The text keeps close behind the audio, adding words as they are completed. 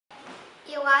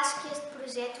Eu acho que este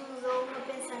projeto mudou o meu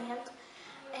pensamento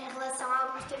em relação a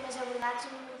alguns temas abordados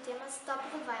no tema Stop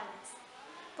the Violence.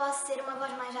 Posso ser uma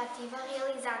voz mais ativa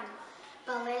realizando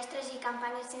palestras e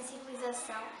campanhas de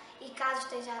sensibilização e caso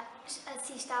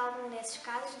assista a algum desses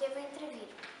casos, devo intervir.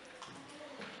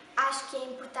 Acho que é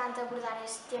importante abordar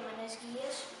este tema nas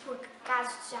guias, porque caso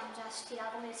estejamos a assistir a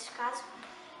algum desses casos,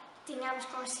 tenhamos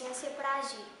consciência para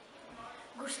agir.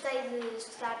 Gostei de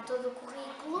estudar todo o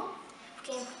currículo,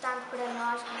 porque é importante para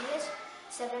nós, guias,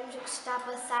 sabermos o que se está a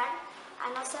passar à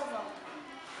nossa volta.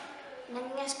 Na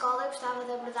minha escola eu gostava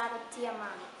de abordar o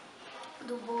tema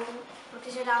do bullying, porque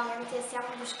geralmente esse é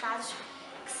um dos casos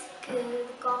que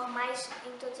decorre mais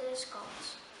em todas as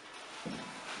escolas.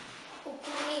 O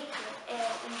currículo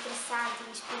é interessante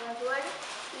e inspirador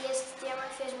e este tema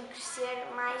fez-me crescer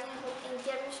mais em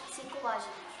termos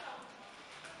psicológicos.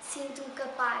 Sinto-me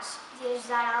capaz de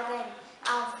ajudar alguém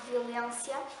alvo de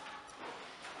violência,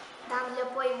 dando-lhe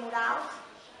apoio moral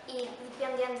e,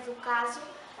 dependendo do caso,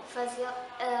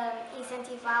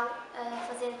 incentivá-lo a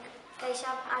fazer queixa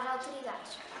às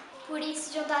autoridades. Por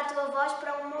isso, junta a tua voz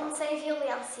para um mundo sem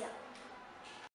violência.